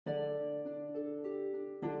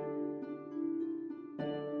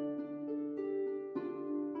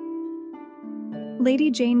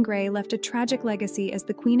Lady Jane Grey left a tragic legacy as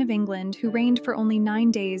the Queen of England who reigned for only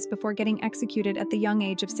 9 days before getting executed at the young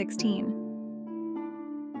age of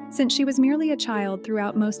 16. Since she was merely a child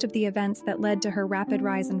throughout most of the events that led to her rapid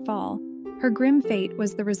rise and fall, her grim fate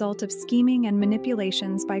was the result of scheming and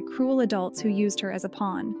manipulations by cruel adults who used her as a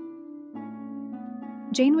pawn.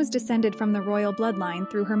 Jane was descended from the royal bloodline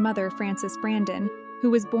through her mother, Frances Brandon,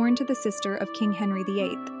 who was born to the sister of King Henry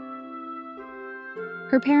VIII.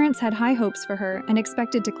 Her parents had high hopes for her and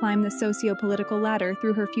expected to climb the socio-political ladder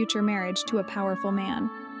through her future marriage to a powerful man.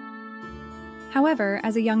 However,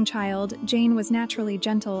 as a young child, Jane was naturally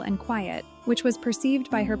gentle and quiet, which was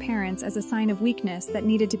perceived by her parents as a sign of weakness that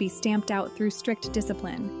needed to be stamped out through strict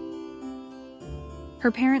discipline.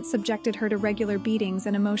 Her parents subjected her to regular beatings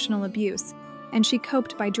and emotional abuse, and she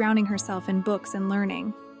coped by drowning herself in books and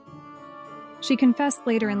learning. She confessed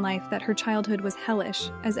later in life that her childhood was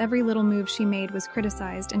hellish, as every little move she made was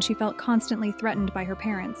criticized and she felt constantly threatened by her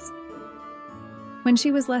parents. When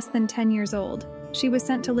she was less than 10 years old, she was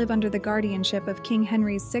sent to live under the guardianship of King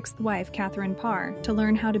Henry's sixth wife, Catherine Parr, to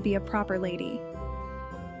learn how to be a proper lady.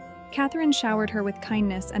 Catherine showered her with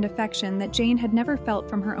kindness and affection that Jane had never felt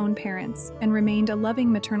from her own parents and remained a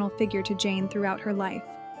loving maternal figure to Jane throughout her life.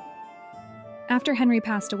 After Henry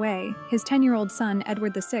passed away, his 10-year-old son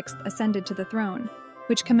Edward VI ascended to the throne,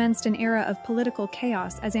 which commenced an era of political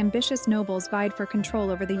chaos as ambitious nobles vied for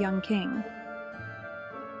control over the young king.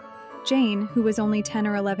 Jane, who was only 10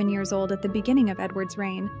 or 11 years old at the beginning of Edward's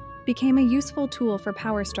reign, became a useful tool for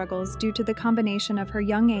power struggles due to the combination of her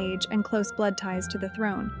young age and close blood ties to the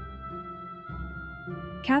throne.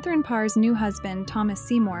 Catherine Parr's new husband, Thomas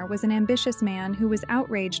Seymour, was an ambitious man who was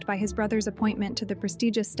outraged by his brother's appointment to the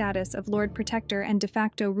prestigious status of Lord Protector and de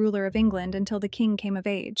facto ruler of England until the king came of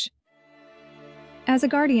age. As a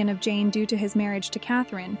guardian of Jane due to his marriage to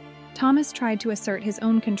Catherine, Thomas tried to assert his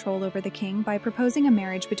own control over the king by proposing a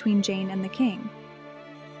marriage between Jane and the king.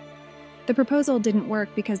 The proposal didn't work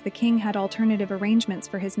because the king had alternative arrangements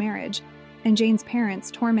for his marriage, and Jane's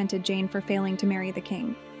parents tormented Jane for failing to marry the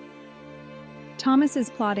king. Thomas's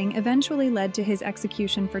plotting eventually led to his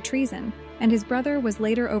execution for treason, and his brother was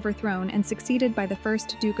later overthrown and succeeded by the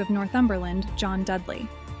first Duke of Northumberland, John Dudley.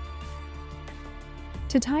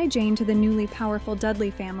 To tie Jane to the newly powerful Dudley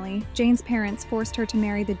family, Jane's parents forced her to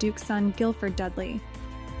marry the Duke's son, Guilford Dudley.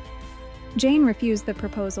 Jane refused the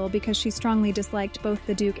proposal because she strongly disliked both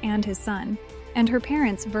the Duke and his son, and her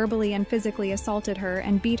parents verbally and physically assaulted her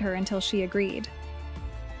and beat her until she agreed.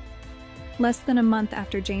 Less than a month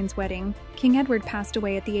after Jane's wedding, King Edward passed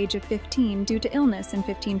away at the age of 15 due to illness in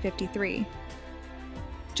 1553.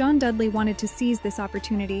 John Dudley wanted to seize this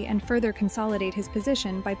opportunity and further consolidate his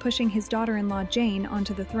position by pushing his daughter-in-law Jane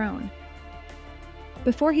onto the throne.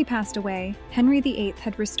 Before he passed away, Henry VIII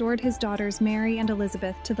had restored his daughters Mary and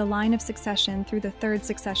Elizabeth to the line of succession through the Third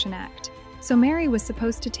Succession Act, so Mary was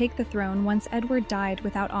supposed to take the throne once Edward died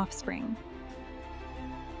without offspring.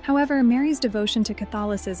 However, Mary's devotion to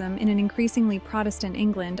Catholicism in an increasingly Protestant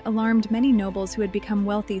England alarmed many nobles who had become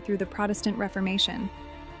wealthy through the Protestant Reformation.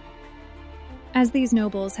 As these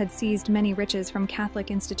nobles had seized many riches from Catholic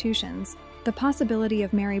institutions, the possibility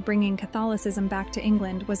of Mary bringing Catholicism back to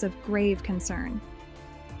England was of grave concern.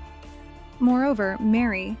 Moreover,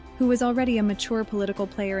 Mary, who was already a mature political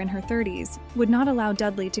player in her 30s, would not allow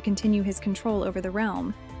Dudley to continue his control over the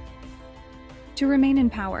realm. To remain in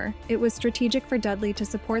power, it was strategic for Dudley to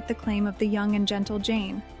support the claim of the young and gentle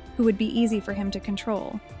Jane, who would be easy for him to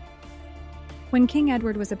control. When King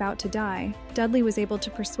Edward was about to die, Dudley was able to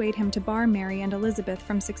persuade him to bar Mary and Elizabeth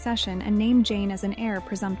from succession and name Jane as an heir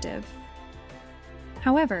presumptive.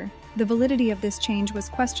 However, the validity of this change was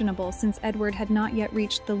questionable since Edward had not yet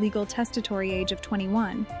reached the legal testatory age of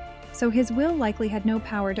 21, so his will likely had no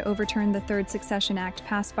power to overturn the Third Succession Act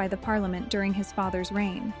passed by the Parliament during his father's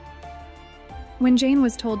reign. When Jane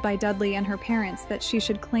was told by Dudley and her parents that she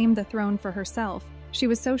should claim the throne for herself, she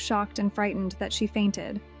was so shocked and frightened that she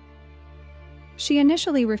fainted. She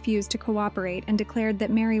initially refused to cooperate and declared that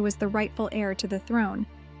Mary was the rightful heir to the throne,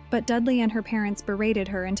 but Dudley and her parents berated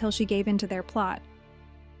her until she gave in to their plot.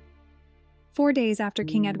 4 days after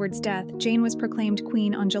King Edward's death, Jane was proclaimed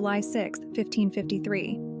queen on July 6,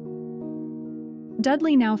 1553.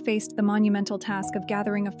 Dudley now faced the monumental task of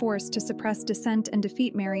gathering a force to suppress dissent and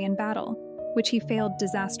defeat Mary in battle, which he failed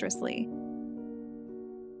disastrously.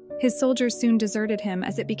 His soldiers soon deserted him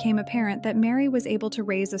as it became apparent that Mary was able to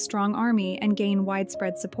raise a strong army and gain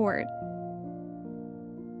widespread support.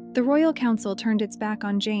 The royal council turned its back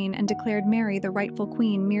on Jane and declared Mary the rightful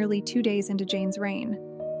queen merely 2 days into Jane's reign.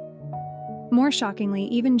 More shockingly,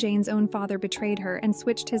 even Jane's own father betrayed her and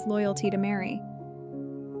switched his loyalty to Mary.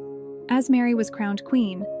 As Mary was crowned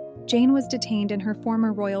queen, Jane was detained in her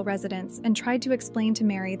former royal residence and tried to explain to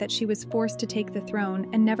Mary that she was forced to take the throne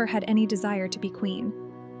and never had any desire to be queen.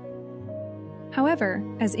 However,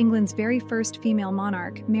 as England's very first female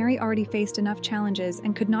monarch, Mary already faced enough challenges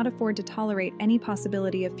and could not afford to tolerate any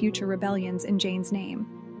possibility of future rebellions in Jane's name.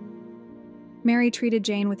 Mary treated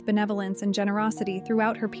Jane with benevolence and generosity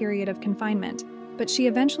throughout her period of confinement, but she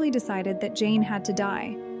eventually decided that Jane had to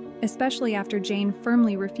die, especially after Jane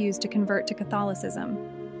firmly refused to convert to Catholicism.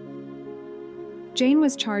 Jane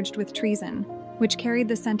was charged with treason, which carried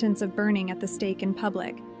the sentence of burning at the stake in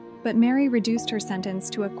public, but Mary reduced her sentence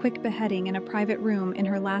to a quick beheading in a private room in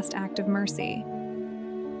her last act of mercy.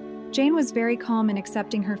 Jane was very calm in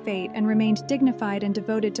accepting her fate and remained dignified and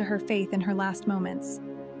devoted to her faith in her last moments.